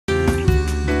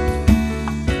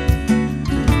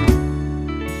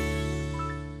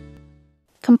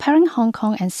comparing Hong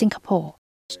Kong and Singapore.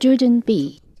 Student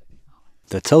B.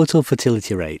 The total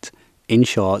fertility rate, in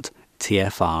short,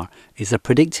 TFR, is a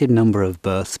predicted number of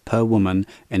births per woman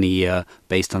in a year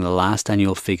based on the last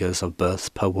annual figures of births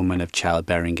per woman of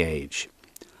childbearing age.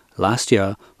 Last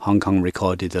year, Hong Kong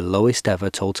recorded the lowest ever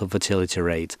total fertility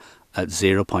rate at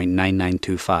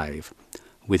 0.9925,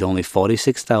 with only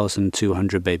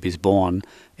 46,200 babies born,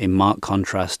 in marked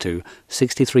contrast to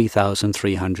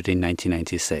 63,300 in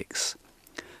 1996.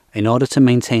 In order to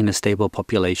maintain a stable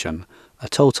population, a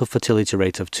total fertility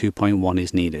rate of 2.1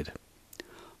 is needed.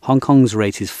 Hong Kong's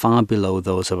rate is far below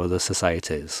those of other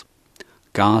societies.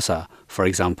 Gaza, for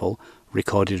example,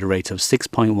 recorded a rate of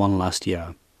 6.1 last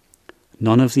year.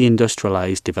 None of the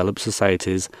industrialized developed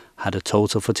societies had a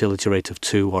total fertility rate of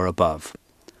 2 or above.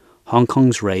 Hong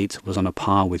Kong's rate was on a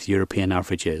par with European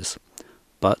averages,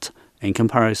 but, in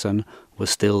comparison, was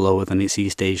still lower than its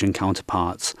East Asian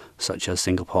counterparts, such as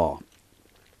Singapore.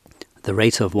 The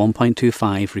rate of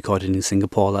 1.25 recorded in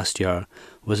Singapore last year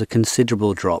was a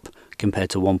considerable drop compared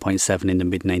to 1.7 in the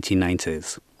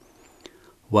mid-1990s.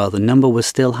 While the number was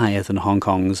still higher than Hong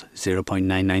Kong's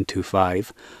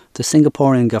 0.9925, the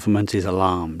Singaporean government is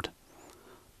alarmed.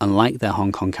 Unlike their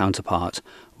Hong Kong counterpart,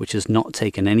 which has not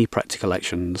taken any practical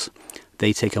actions,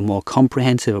 they take a more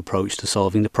comprehensive approach to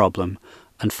solving the problem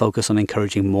and focus on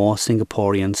encouraging more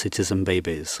Singaporean citizen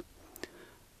babies.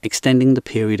 Extending the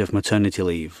period of maternity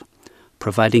leave,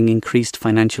 providing increased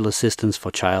financial assistance for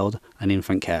child and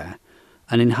infant care,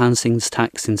 and enhancing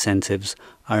tax incentives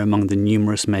are among the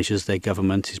numerous measures their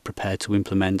government is prepared to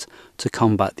implement to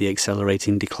combat the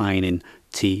accelerating decline in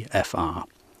TFR.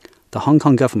 The Hong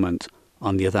Kong government,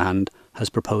 on the other hand, has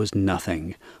proposed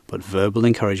nothing but verbal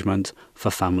encouragement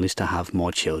for families to have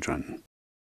more children.